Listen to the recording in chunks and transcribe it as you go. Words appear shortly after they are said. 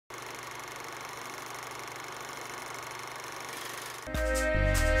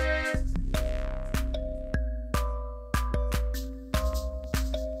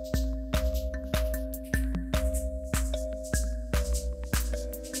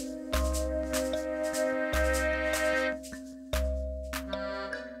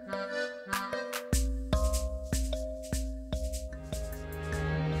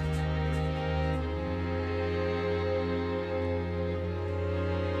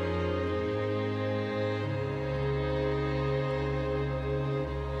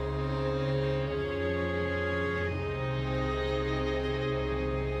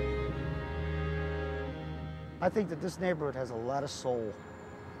I think that this neighborhood has a lot of soul.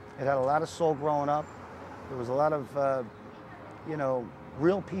 It had a lot of soul growing up. There was a lot of, you know,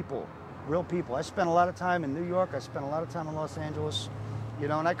 real people, real people. I spent a lot of time in New York. I spent a lot of time in Los Angeles, you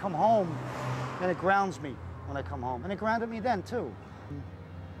know, and I come home and it grounds me when I come home. And it grounded me then too.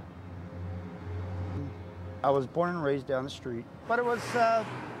 I was born and raised down the street, but it was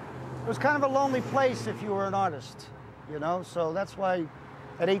kind of a lonely place if you were an artist, you know? So that's why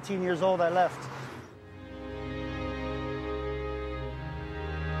at 18 years old I left.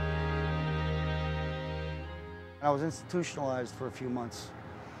 I was institutionalized for a few months,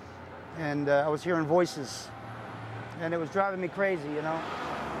 and I was hearing voices, and it was driving me crazy, you know?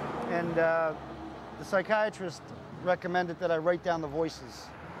 And the psychiatrist recommended that I write down the voices.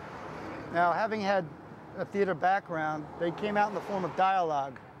 Now, having had a theater background, they came out in the form of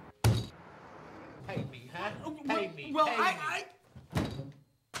dialogue. Pay me, huh? Pay me, well, pay me.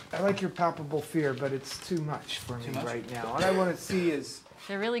 I like your palpable fear, but it's too much for me right now. What I want to see is...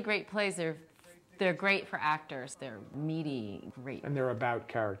 They're really great plays. They're great for actors. They're meaty, great. And they're about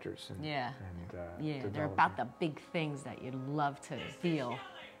characters. And, yeah. And, they're about the big things that you'd love to feel,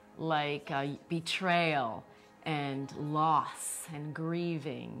 like betrayal and loss and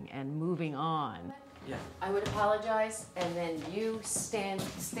grieving and moving on. Yeah. I would apologize, and then you stand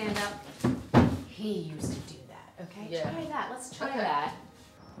up. He used to do that, okay? Yeah. Try that. Let's try that.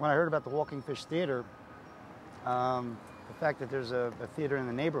 When I heard about the Walking Fish Theater, the fact that there's a theater in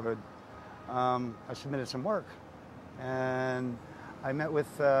the neighborhood, I submitted some work. And I met with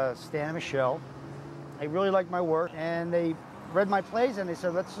Stan and Michelle. They really liked my work, and they read my plays, and they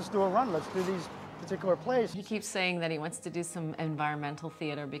said, let's just do a run. Let's do these particular plays. He keeps saying that he wants to do some environmental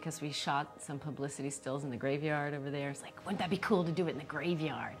theater because we shot some publicity stills in the graveyard over there. It's like, wouldn't that be cool to do it in the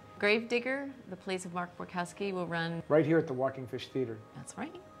graveyard? Gravedigger, the plays of Mark Borkowski, will run... Right here at the Walking Fish Theater. That's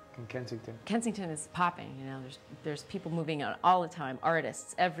right. In Kensington. Kensington is popping, you know. There's people moving out all the time,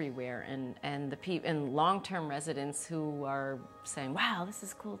 artists everywhere, and long-term residents who are saying, wow, this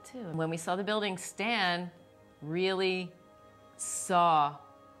is cool too. When we saw the building, Stan really saw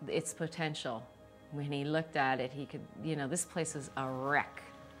its potential. When he looked at it, he could, you know, this place is a wreck.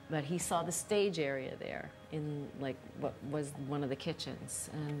 But he saw the stage area there in, like, what was one of the kitchens.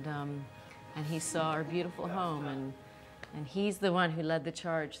 And he saw our beautiful home, and he's the one who led the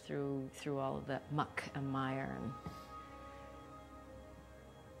charge through all of that muck and mire. And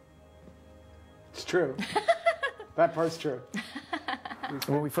it's true. That part's true.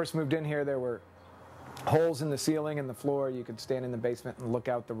 When we first moved in here, there were holes in the ceiling and the floor. You could stand in the basement and look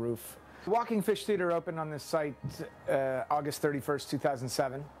out the roof. Walking Fish Theater opened on this site August 31st,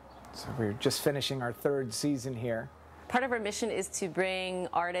 2007. So we're just finishing our third season here. Part of our mission is to bring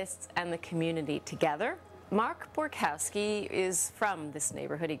artists and the community together. Mark Borkowski is from this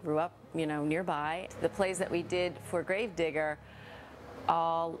neighborhood. He grew up, you know, nearby. The plays that we did for Gravedigger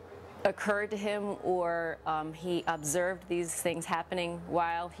all occurred to him, or he observed these things happening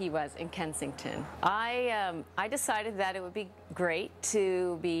while he was in Kensington. I decided that it would be great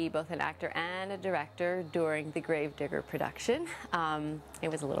to be both an actor and a director during the Gravedigger production. It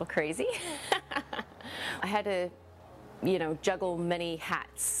was a little crazy. I had to, you know, juggle many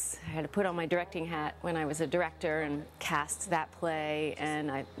hats. I had to put on my directing hat when I was a director and cast that play, and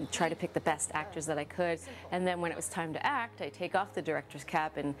I tried to pick the best actors that I could. And then when it was time to act, I take off the director's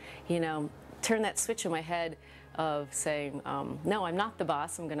cap and, you know, turn that switch in my head of saying, no, I'm not the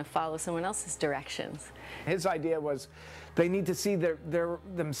boss, I'm going to follow someone else's directions. His idea was they need to see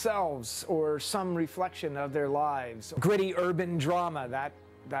themselves or some reflection of their lives. Gritty urban drama, that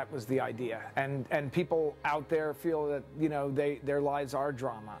was the idea, and people out there feel that, you know, their lives are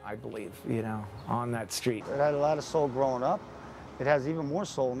drama, I believe, you know, on that street. It had a lot of soul growing up. It has even more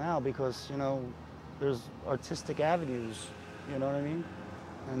soul now because, you know, there's artistic avenues, you know what I mean?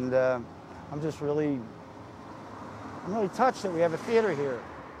 And I'm really touched that we have a theater here,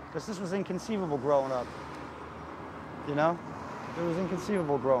 because this was inconceivable growing up, you know? It was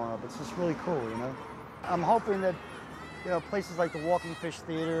inconceivable growing up. It's just really cool, you know? I'm hoping that, you know, places like the Walking Fish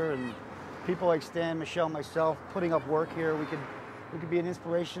Theater and people like Stan, Michelle, myself, putting up work here, we could we could be an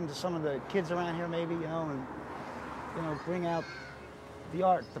inspiration to some of the kids around here, maybe, you know, and bring out the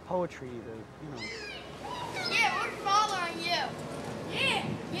art, the poetry, the. Yeah, we're following you. Yeah,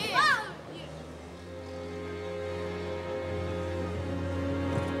 yeah.